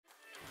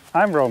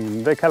I'm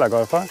Roman, the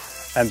Kellergolfer,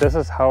 and this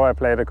is how I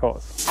play the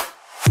course.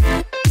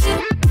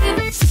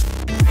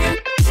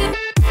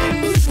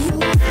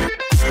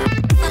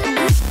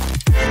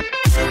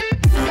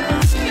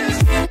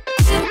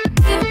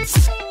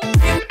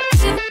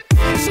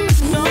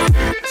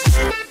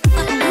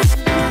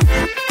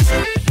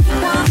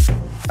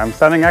 I'm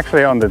standing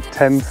actually on the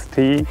 10th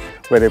tee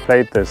where they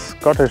played the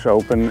Scottish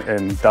Open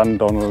in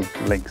Dundonald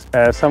links.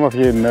 As some of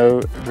you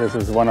know, this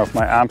is one of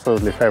my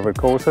absolutely favorite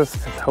courses. It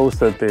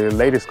hosted the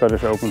Ladie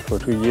Scottish Open for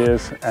 2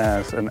 years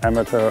as an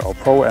amateur or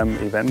pro-am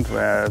event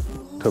where I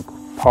took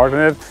part in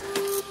it.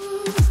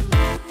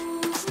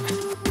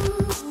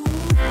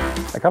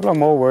 A couple of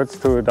more words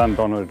to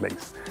Dundonald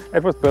links.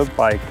 It was built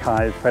by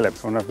Kyle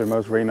Phillips, one of the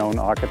most renowned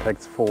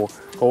architects for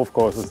golf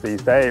courses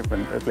these days,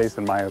 at least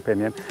in my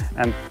opinion.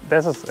 And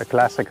this is a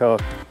classical,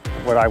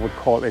 what I would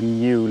call a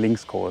new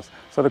links course.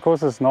 So the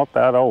course is not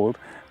that old,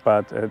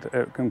 but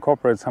it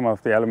incorporates some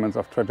of the elements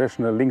of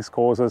traditional links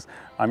courses.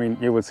 I mean,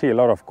 you will see a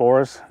lot of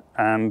gores,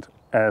 and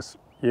as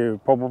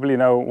you probably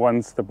know,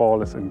 once the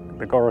ball is in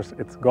the gores,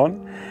 it's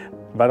gone.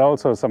 But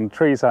also some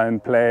trees are in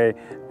play,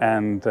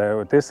 and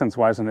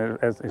distance-wise and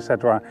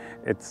etc.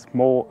 It's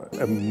more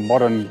a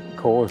modern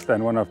course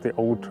than one of the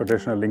old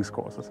traditional links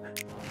courses.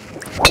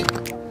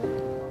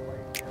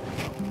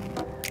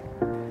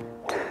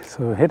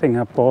 So hitting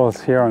up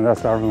balls here on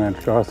that driving range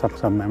draws up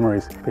some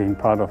memories. Being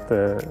part of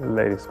the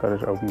Ladie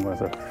Scottish Open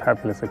was a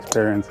fabulous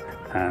experience,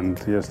 and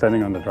you're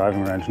standing on the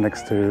driving range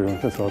next to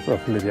the sorts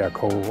of Lydia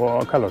Cole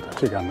or Colin.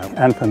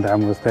 Anne Van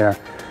Dam was there.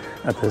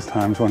 At this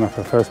time, it's one of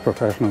her first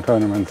professional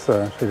tournaments.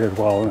 She did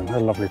well, and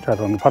a lovely chat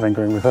on the putting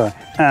green with her,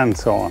 and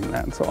so on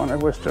and so on. It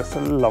was just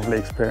a lovely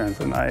experience,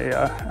 and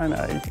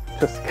I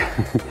just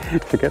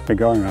to get me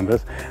going on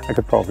this, I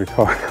could probably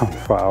talk on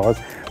for hours.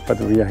 But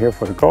we are here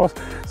for the course,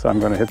 so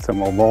I'm going to hit some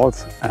more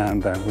balls,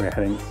 and then we're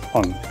heading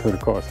on to the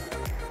course.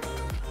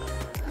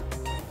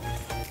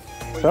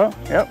 So,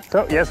 yep,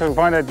 so yes, we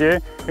pointed at you.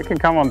 You can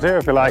come on too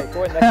if you like.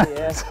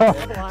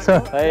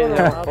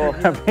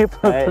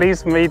 People,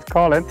 please meet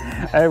Colin.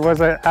 It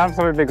was an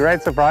absolutely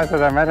great surprise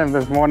that I met him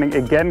this morning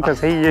again, because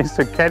he used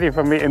to caddy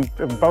for me in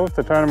both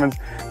the tournaments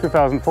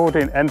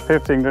 2014 and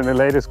 15 in the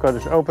Ladie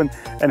Scottish Open,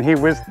 and he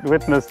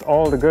witnessed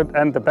all the good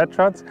and the bad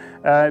shots.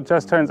 It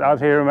just turns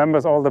out he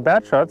remembers all the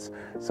bad shots,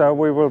 so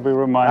we will be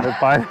reminded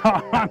by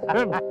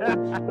the bad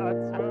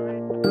shots.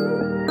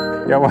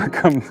 Yeah,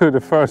 welcome to the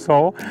first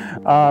hole.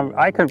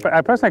 I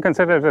personally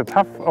consider it a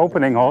tough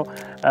opening hole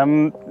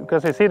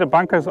because you see the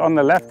bunkers on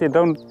the left. You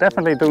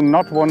definitely do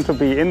not want to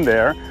be in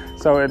there.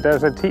 So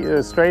there's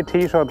a straight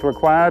tee shot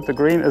required. The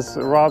green is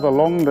rather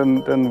long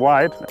than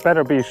wide.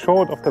 Better be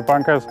short of the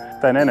bunkers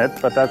than in it.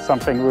 But that's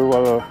something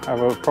I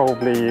will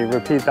probably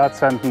repeat that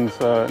sentence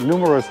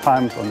numerous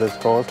times on this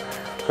course,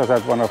 because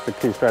that's one of the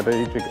key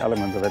strategic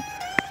elements of it.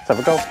 Let's have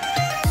a go.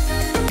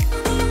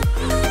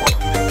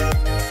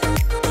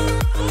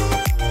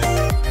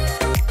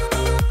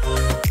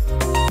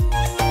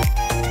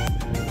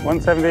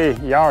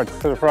 170 yards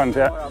to the front,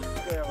 yeah,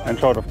 and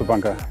short of the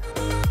bunker.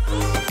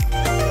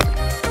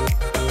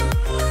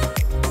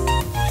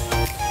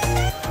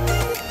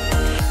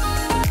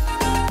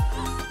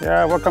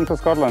 Yeah, welcome to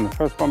Scotland.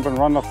 First bump and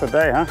run of the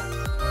day, huh?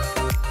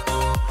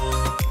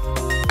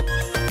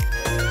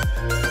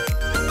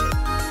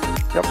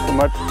 Yep, too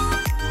much.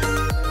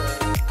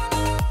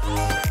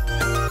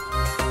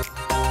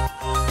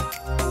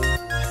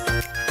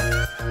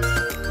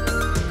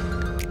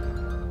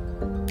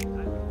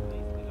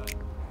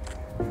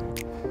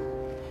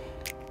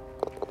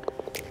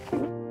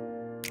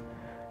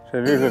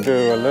 Should usually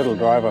do a little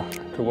driver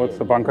towards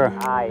the bunker.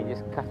 Ah, you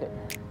just cut it.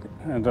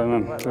 And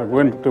then the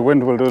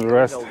wind will do the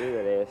rest. It'll do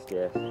the rest,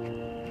 yes.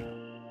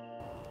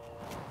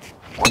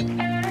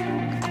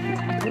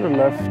 To the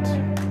left.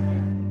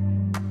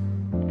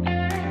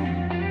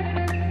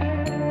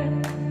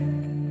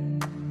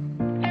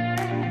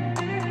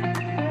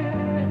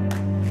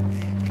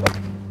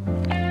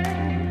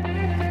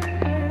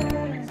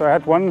 So I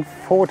had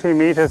 140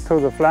 meters to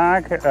the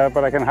flag,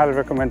 but I can highly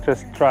recommend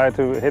just try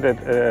to hit it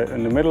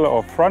in the middle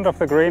or front of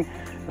the green.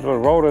 It will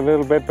roll a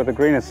little bit, but the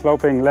green is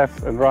sloping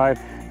left and right,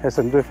 has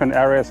some different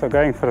areas, so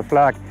going for the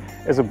flag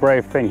is a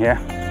brave thing here.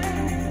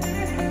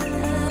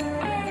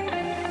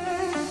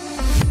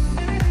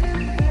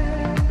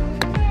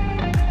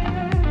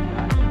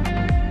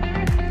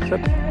 Sit.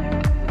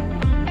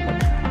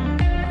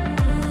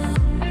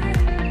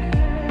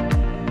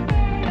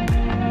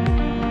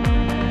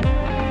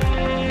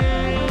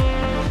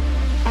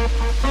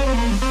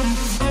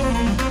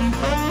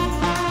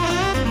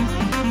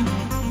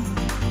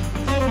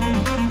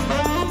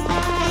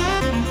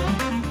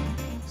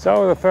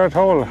 So the third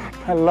hole,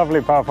 a lovely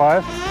par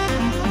 5.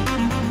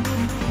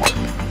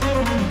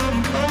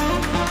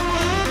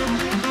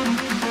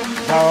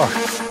 Now,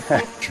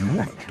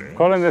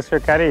 Colin is your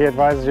caddy. He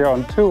advises you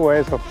on 2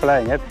 ways of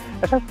playing it.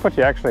 I should put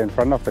you actually in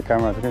front of the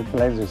camera. You can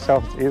play it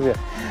yourself, it's easier.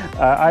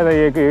 Either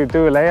you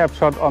do a layup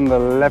shot on the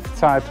left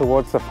side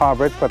towards the far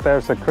bridge, but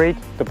there's a creek,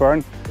 the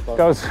burn,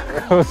 goes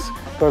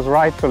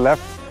right to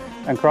left.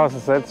 and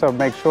crosses it, so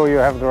make sure you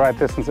have the right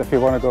distance if you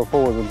want to go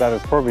forward with that.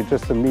 It's probably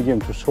just a medium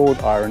to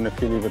short iron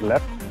if you leave it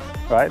left,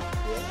 right?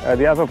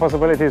 The other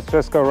possibility is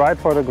just go right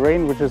for the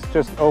green, which is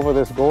just over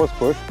this gorse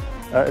bush.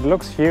 It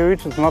looks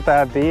huge, it's not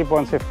that deep.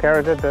 Once you've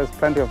carried it, there's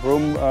plenty of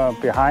room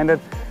behind it.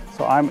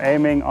 So I'm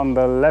aiming on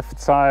the left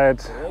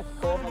side,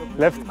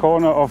 left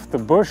corner of the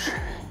bush,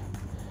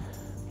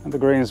 and the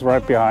green is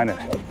right behind it.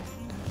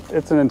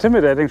 It's an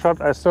intimidating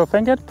shot, I still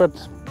think it, but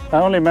I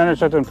only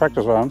managed it in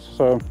practice rounds,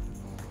 so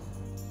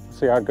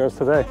see how it goes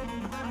today.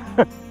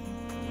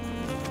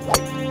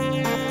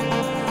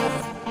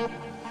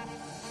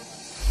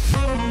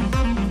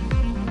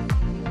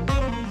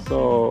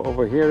 So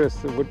over here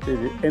would be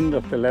the end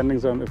of the landing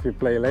zone if you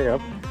play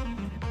layup.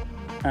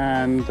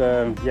 And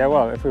yeah,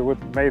 well, if we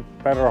would made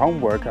better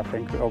homework, I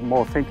think, or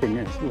more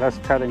thinking, less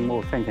chatting,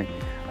 more thinking.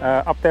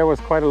 Up there was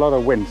quite a lot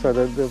of wind, so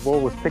the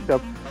ball was picked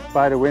up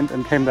by the wind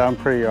and came down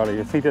pretty early.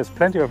 You see there's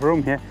plenty of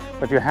room here,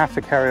 but you have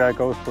to carry that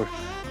gorse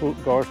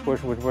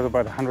bush, which was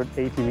about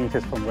 180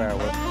 meters from where I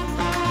was.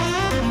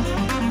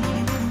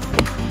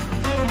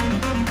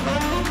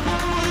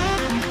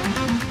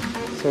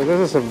 So this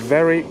is a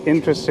very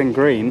interesting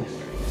green.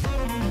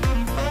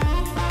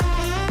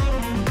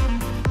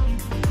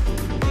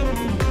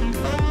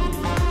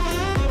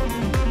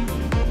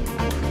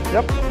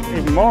 Yep,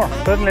 even more.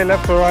 Certainly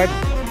left to right.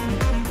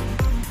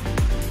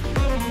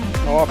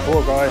 Oh,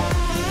 poor guy.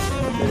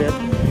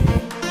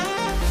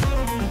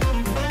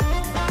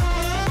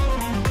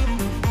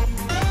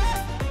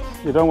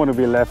 You don't want to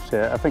be left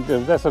here. I think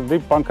there's a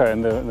deep bunker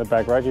in the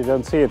back, right? You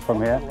don't see it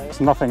from here.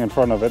 There's nothing in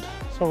front of it.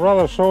 So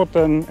rather short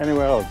than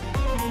anywhere else.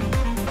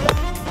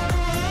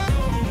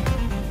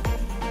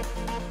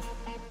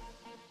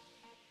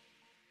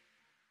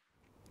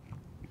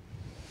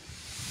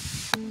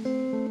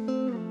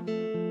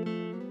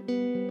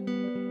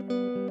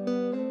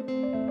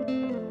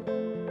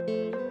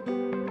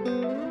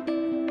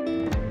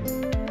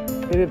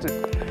 Hit it.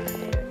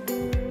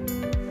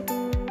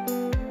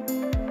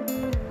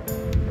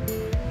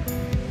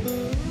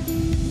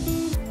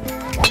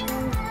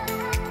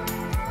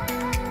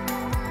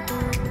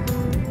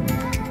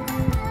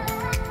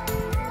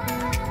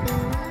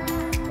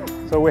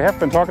 So we have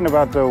been talking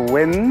about the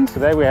wind.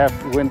 Today we have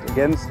wind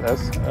against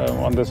us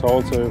on this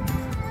hole, so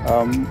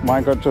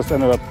mine just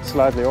ended up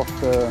slightly off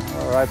the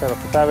right side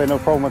of the fairway, no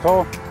problem at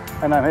all.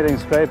 And I'm heading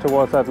straight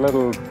towards that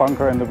little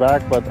bunker in the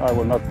back, but I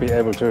will not be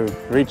able to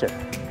reach it.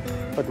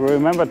 But we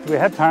remembered we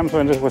had times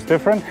when this was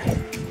different,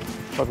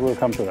 but we'll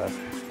come to that.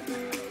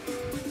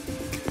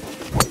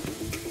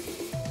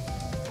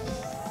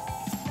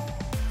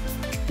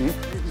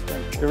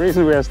 The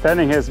reason we are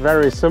standing here is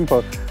very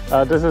simple.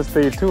 This is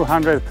the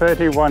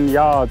 231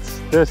 yards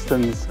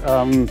distance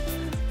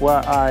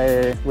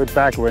where with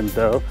backwind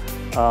though,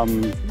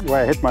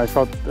 where I hit my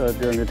shot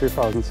during the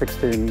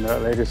 2016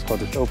 Ladies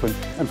Scottish Open.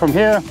 And from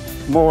here,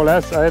 more or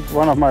less, I had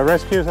one of my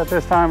rescues at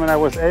this time, and I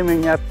was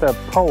aiming at the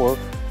pole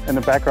in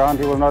the background.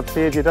 You will not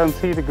see it, you don't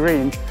see the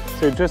green,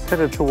 so you just hit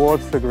it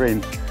towards the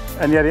green.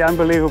 And yeah, the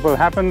unbelievable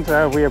happened.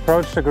 We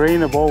approached the green,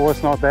 the ball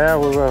was not there.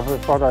 We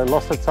thought I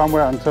lost it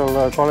somewhere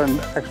until Colin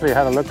actually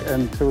had a look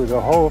into the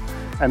hole.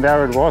 And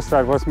there it was.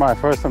 That was my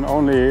first and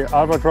only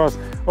albatross,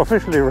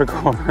 officially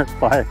recorded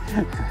by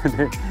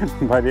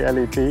the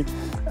LET.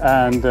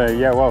 And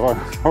yeah, well,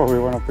 probably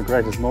one of the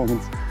greatest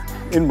moments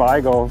in my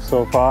golf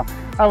so far.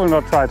 I will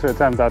not try to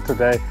attempt that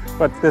today,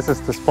 but this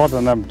is the spot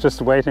and I'm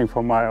just waiting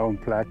for my own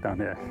plaque down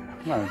here.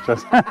 No,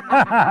 just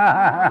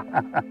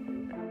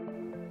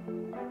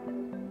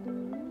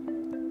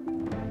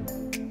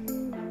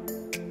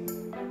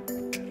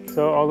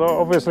So although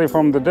obviously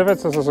from the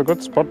divots this is a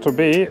good spot to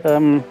be,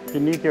 you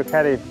need your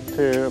caddy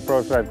to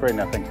approach that green,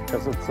 I think,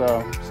 because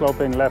it's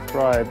sloping left,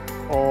 right,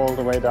 all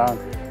the way down,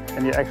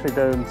 and you actually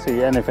don't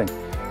see anything.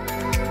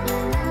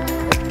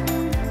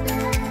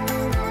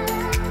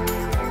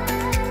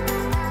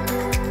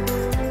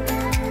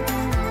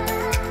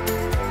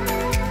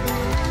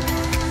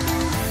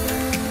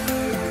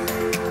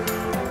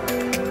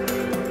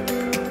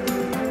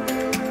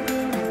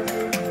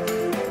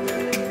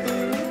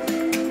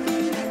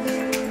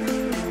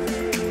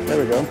 There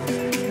we go.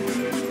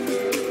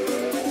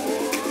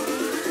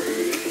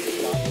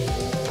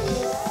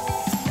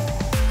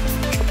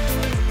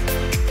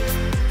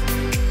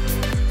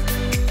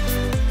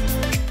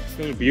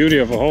 Still a beauty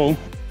of a hole.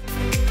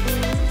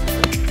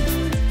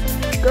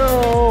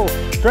 Go!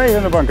 Straight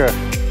in the bunker.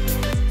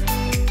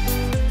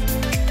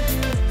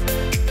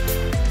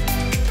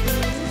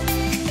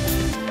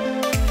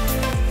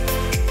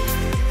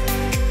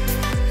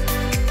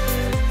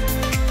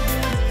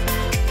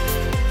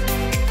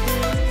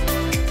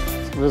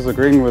 This is a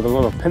green with a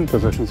lot of pin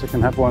positions. You can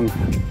have one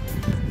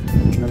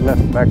in the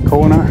left back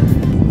corner,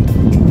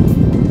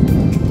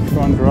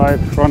 front right,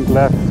 front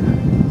left,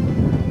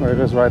 where it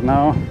is right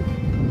now.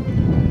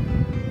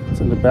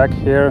 It's in the back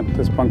here.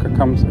 This bunker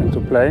comes into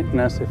play,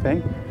 nasty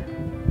thing.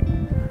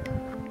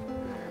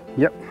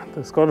 Yep,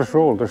 the Scottish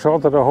rule. The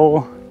shorter the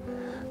hole,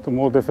 the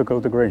more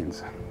difficult the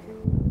greens.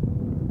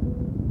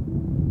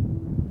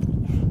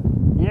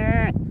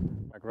 Yeah!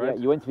 Back right.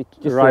 You want to be just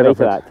right to the right of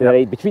of it, that, to the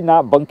right, between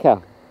that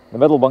bunker, the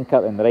middle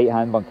bunker and the right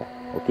hand bunker.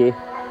 Okay?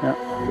 Yeah.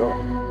 You got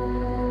it.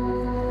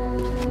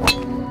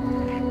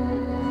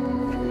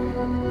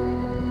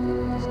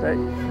 Stay.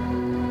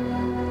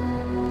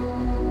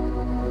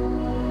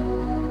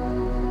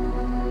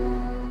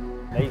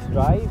 Nice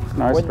drive.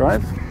 Nice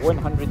drive.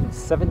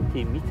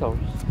 170 metres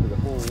to the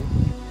hole.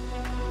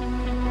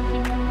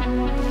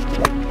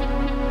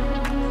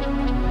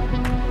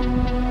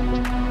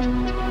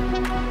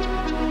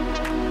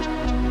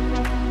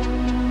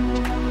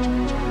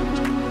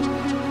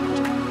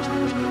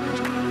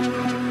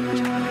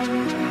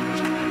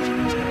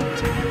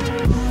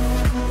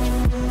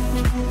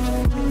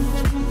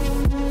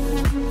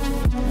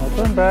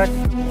 Turn back.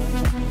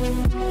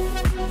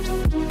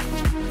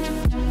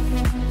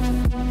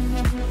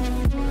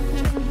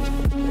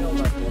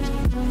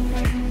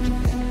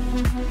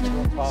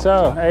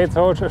 So, 8th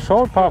hole,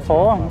 short par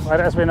 4, but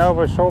as we know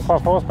with short par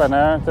 4s by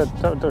now,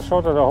 the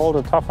shorter the hole,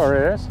 the tougher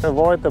it is.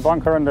 Avoid the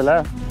bunker on the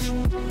left.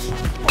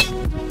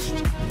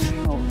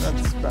 Oh,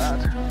 that's bad.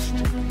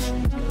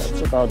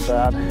 That's about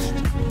bad.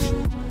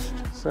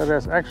 So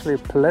there's actually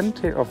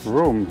plenty of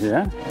room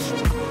here,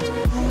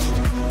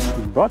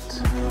 but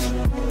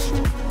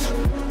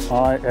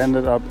I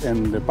ended up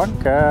in the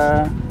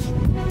bunker.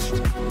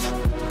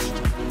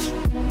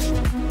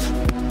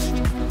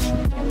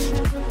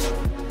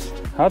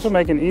 How to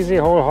make an easy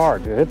hole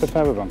hard? You hit the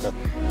pebble bunker.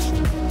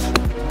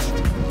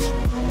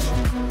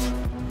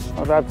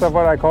 Well, that's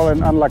what I call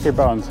an unlucky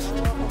bounce.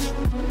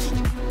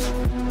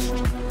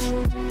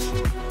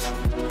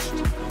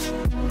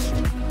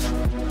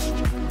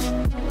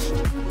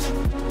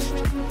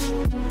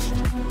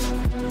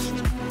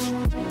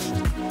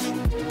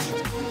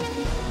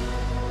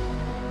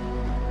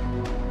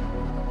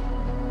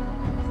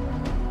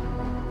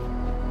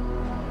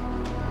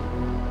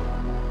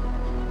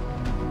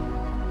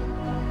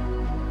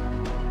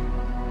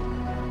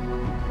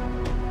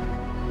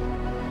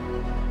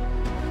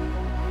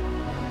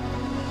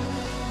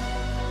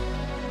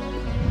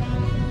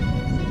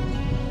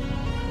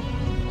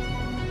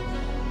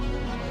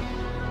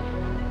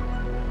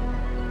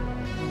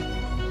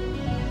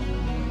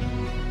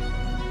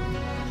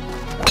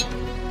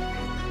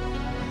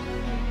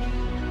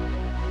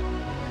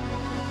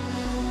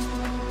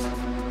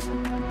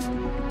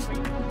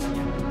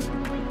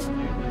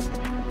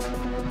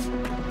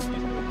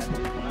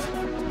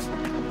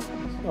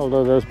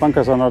 Although those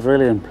bunkers are not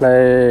really in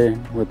play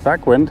with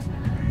backwind,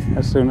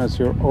 as soon as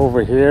you're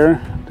over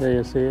here, there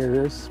you see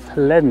there's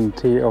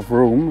plenty of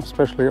room,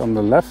 especially on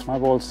the left. My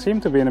ball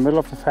seemed to be in the middle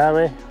of the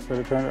fairway, but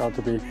it turned out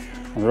to be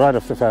on the right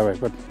of the fairway,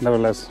 but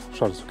nevertheless,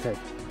 shot is okay.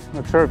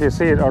 Not sure if you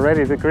see it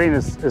already, the green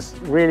is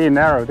really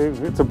narrow.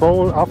 It's a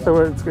bowl,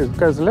 afterwards it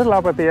goes a little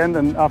up at the end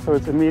and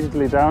afterwards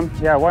immediately down.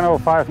 Yeah,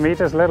 105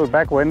 meters, little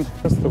backwind.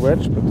 Just the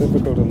wedge, but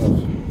difficult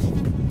enough.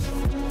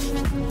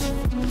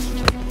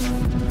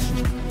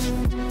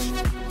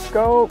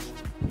 Go!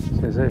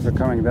 So if you're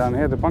coming down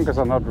here, the bunkers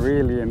are not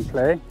really in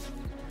play,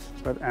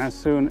 but as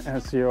soon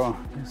as you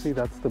see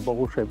that's the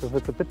bowl shape. If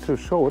it's a bit too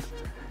short,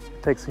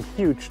 it takes a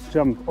huge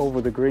jump over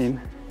the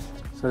green.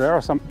 So there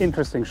are some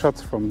interesting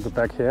shots from the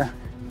back here.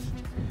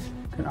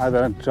 You can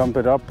either jump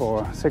it up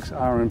or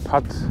 6-iron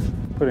putt,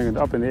 putting it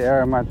up in the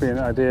air might be an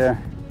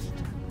idea.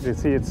 You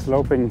see it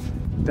sloping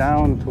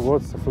down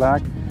towards the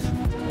flag.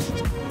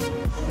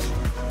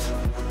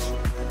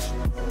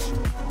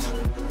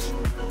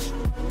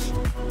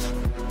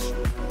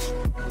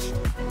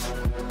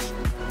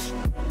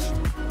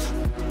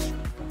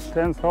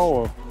 Tenth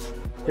hole.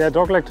 Yeah,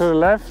 dogleg to the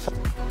left,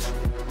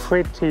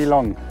 pretty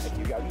long.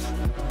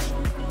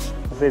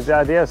 The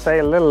idea is say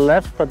a little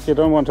left, but you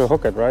don't want to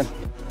hook it, right?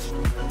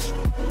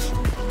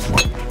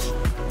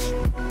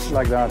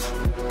 Like that.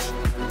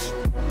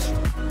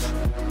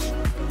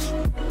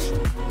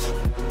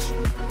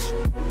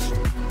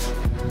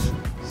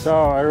 So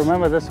I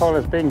remember this hole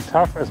as being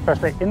tough,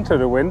 especially into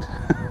the wind.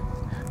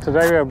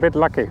 Today we're a bit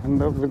lucky,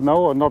 with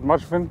no or not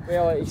much wind.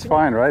 Well, it's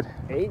fine, right?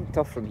 It ain't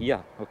tough from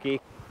here,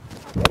 okay?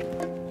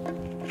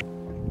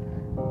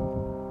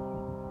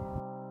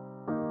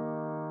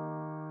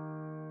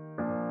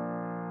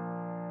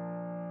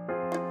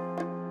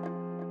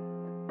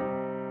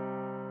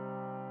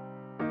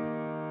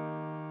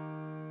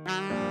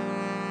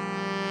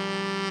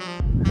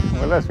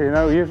 Well, as you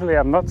know, usually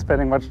I'm not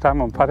spending much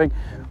time on putting,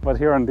 but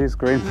here on these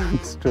greens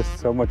it's just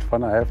so much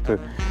fun, I have to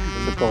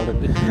support it.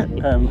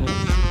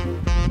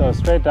 So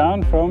straight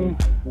down from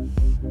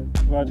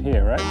about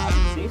here, right? I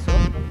can see so.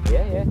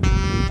 Yeah.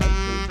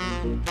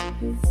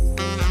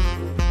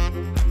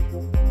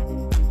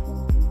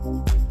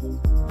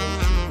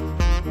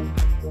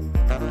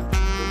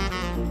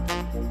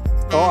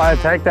 Oh, I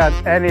take that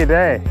any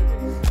day.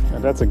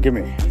 And that's a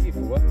gimme. Easy for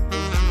what?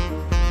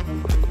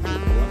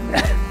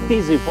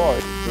 Easy for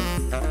it.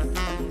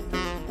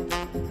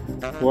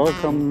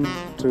 Welcome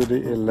to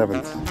the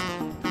 11th.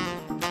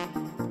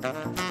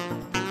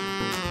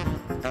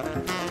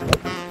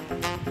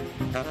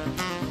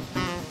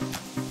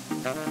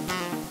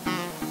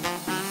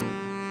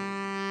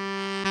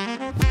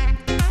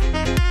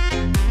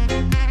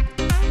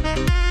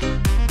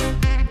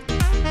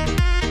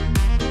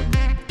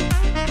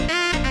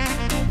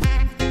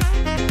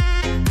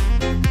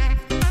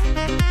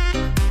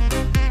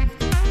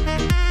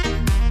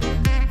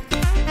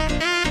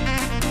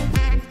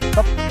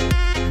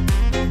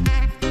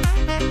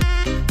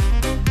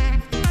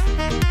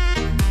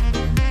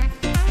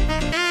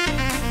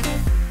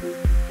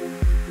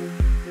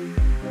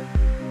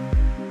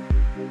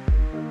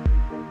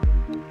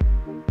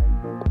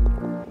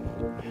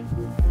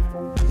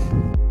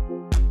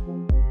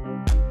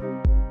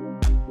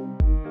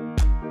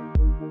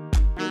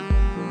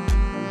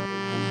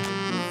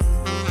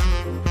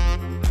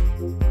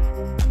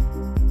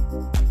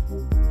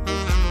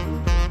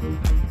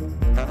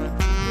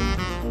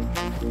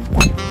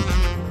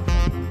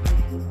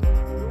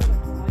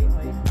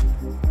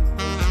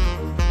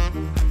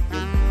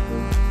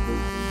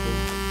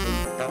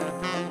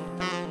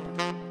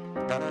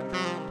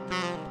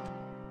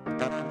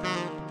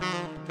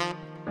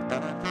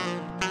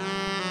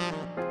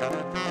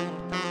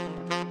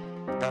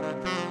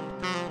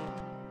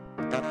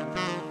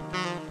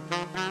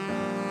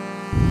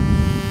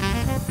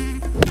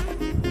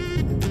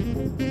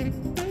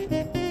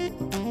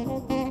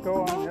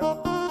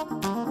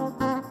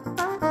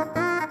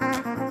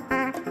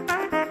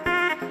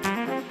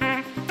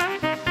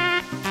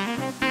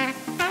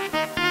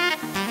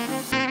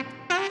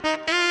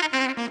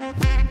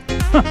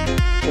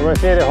 So we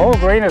see the whole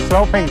green is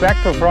sloping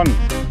back to front.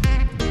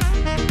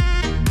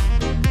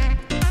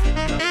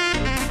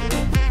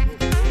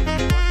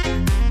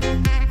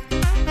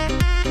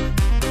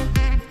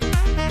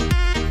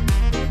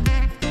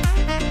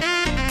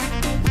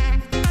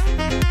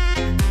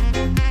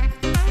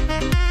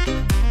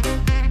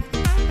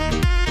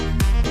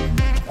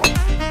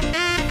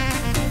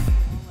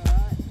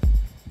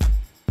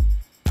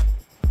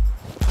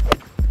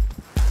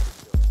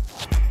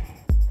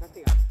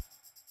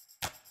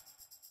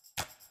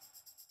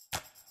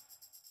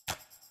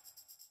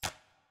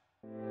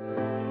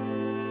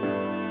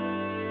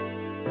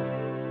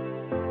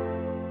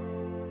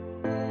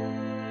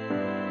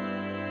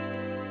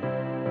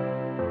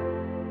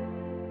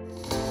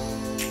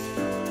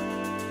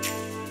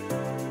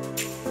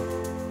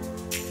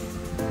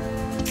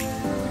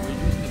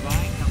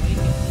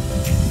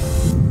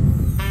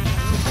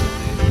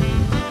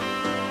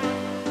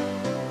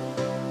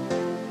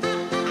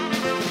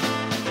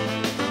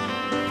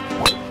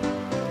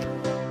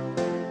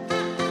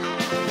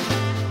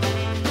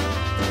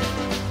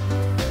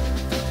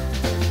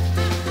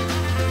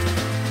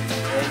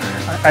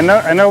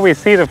 I know we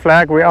see the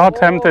flag, we are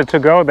tempted to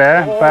go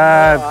there,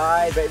 but...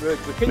 Aye, but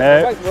we couldn't,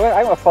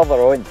 I went further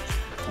on,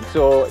 and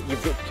so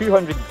you've got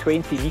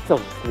 220 metres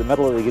to the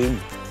middle of the green,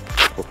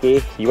 okay?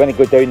 So you want to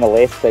go down the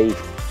left side,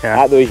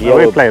 at those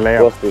yellow we play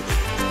layup.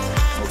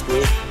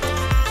 Okay.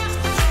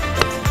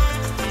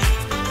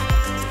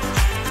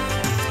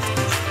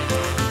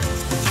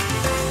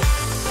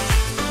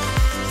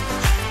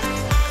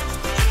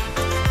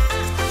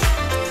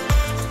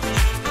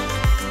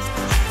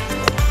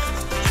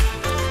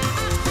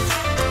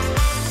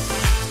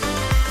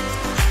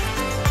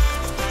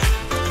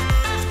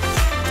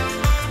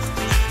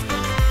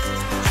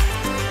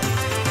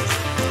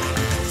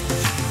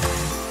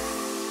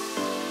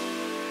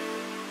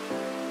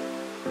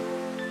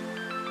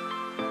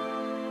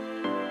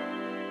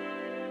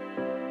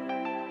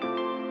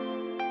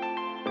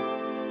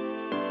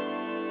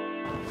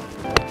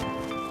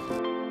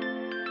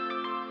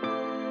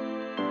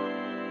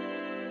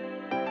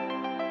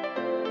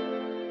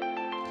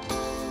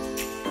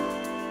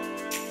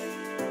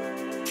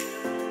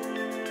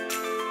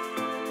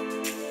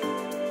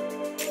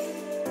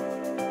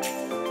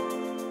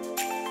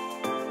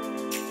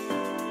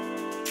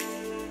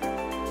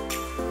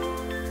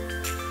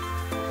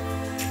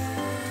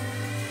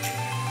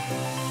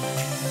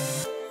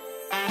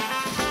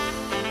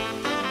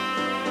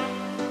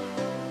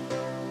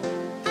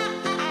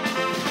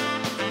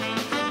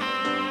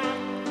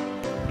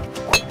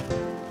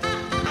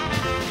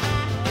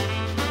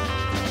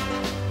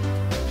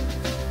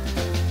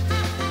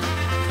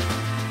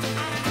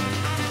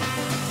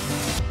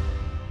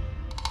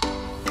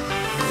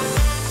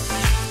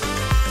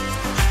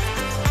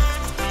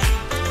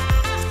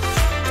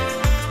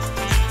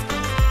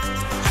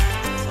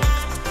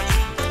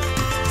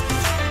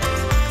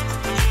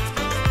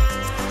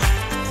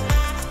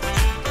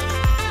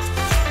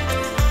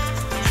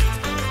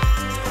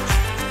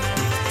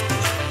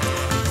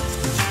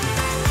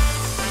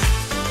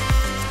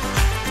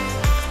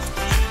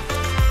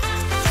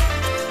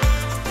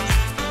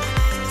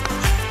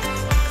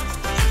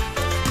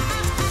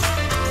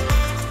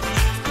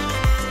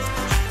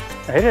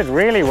 I hit it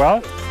really well.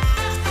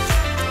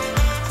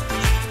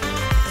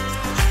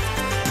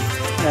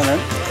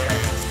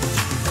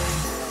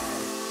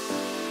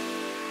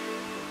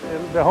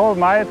 The hole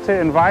might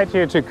invite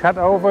you to cut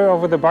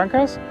over the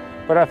bunkers,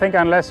 but I think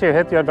unless you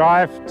hit your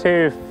drive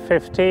to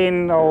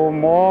 15 or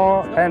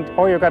more,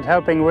 or you got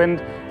helping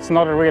wind, it's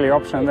not a really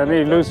option. Then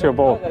you lose your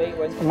ball.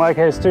 In my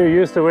case too,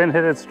 use the wind,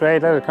 hit it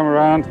straight, let it come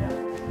around.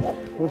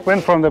 With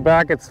wind from the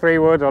back, it's 3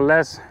 wood or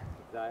less.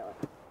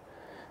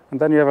 And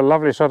then you have a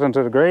lovely shot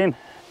into the green.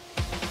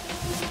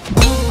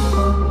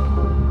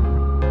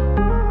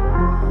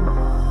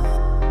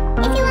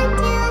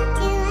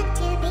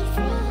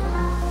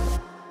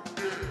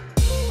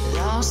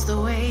 Lost the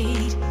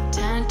weight,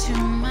 turned to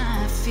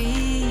my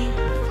feet,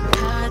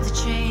 cut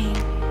the chain,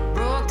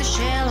 broke the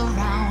shell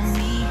around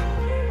me,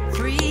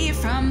 free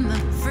from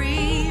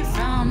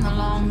the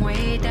long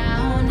way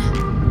down.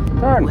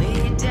 Turn.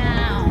 Way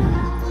down.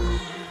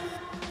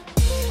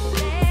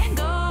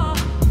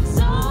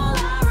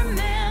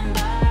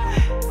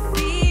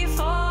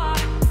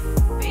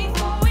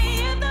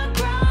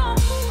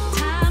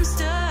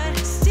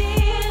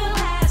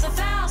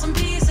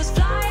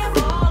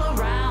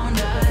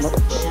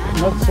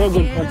 Not so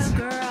good, but...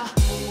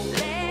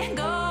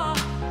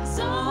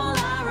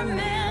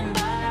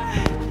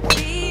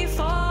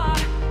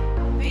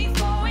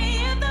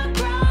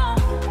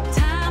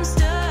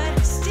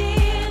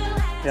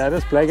 Yeah,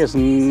 this Blake is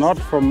not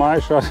from my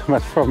shot,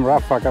 but from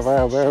Rafak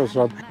Avaya's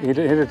shot. He hit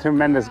a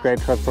tremendous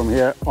great shot from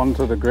here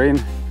onto the green.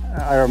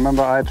 I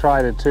remember I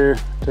tried it too,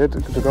 to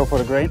go for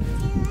the green.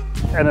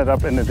 Ended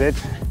up in the ditch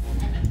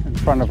in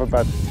front of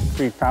about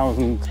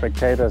 3,000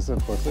 spectators.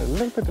 It was a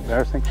little bit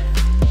embarrassing.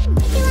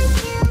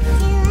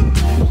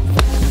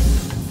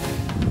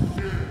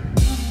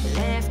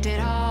 Left it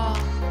all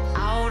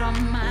out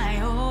on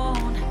my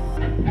own,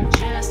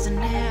 just an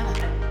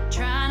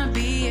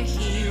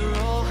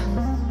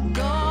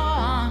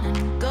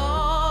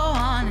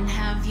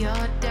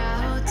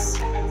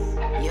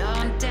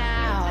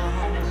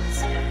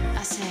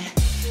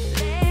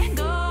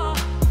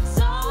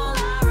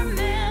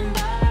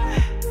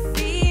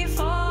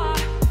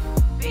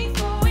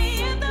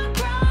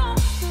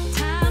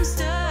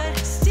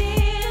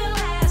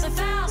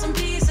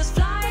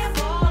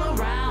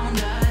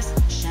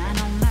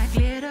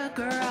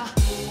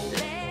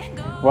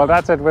Well,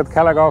 that's it with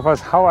Kellergolfers,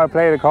 how I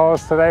play the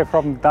course today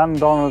from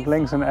Dundonald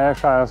links in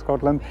Ayrshire,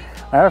 Scotland.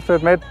 I have to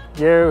admit,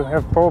 you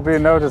have probably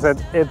noticed that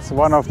it's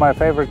one of my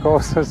favorite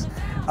courses.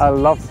 I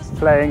love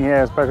playing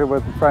here, especially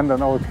with a friend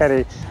and old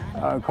caddy,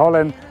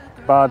 Colin.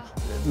 But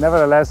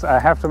nevertheless, I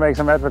have to make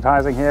some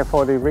advertising here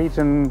for the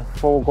region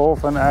for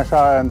golf in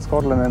Ayrshire and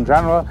Scotland in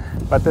general.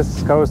 But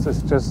this coast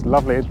is just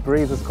lovely. It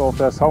breathes golf.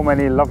 There's so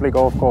many lovely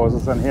golf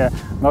courses in here.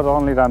 Not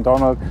only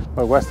Dundonald,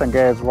 but Western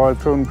Gales, Royal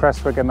Troon,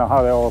 Prestwick, and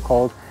how they're all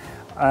called.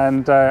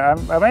 And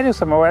I made you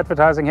some more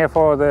advertising here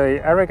for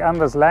the Eric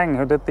Anders Lang,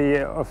 who did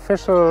the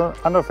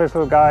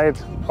unofficial guide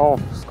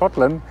of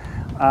Scotland,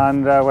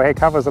 and where he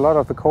covers a lot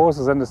of the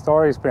courses and the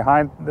stories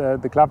behind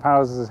the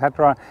clubhouses,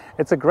 etc.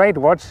 It's a great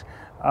watch.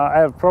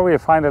 I'll probably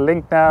find a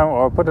link now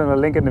or put in a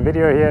link in the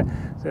video here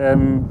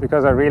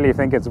because I really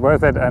think it's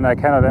worth it, and I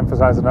cannot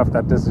emphasize enough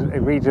that this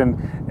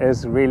region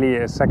is really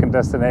a second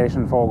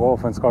destination for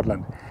golf in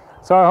Scotland.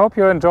 So I hope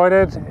you enjoyed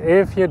it.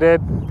 If you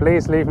did,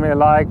 please leave me a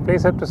like,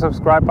 please hit the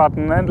subscribe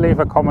button and leave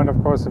a comment,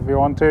 of course, if you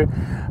want to.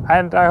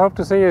 And I hope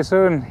to see you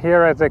soon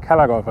here at the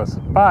Kellergolfers.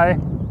 Bye!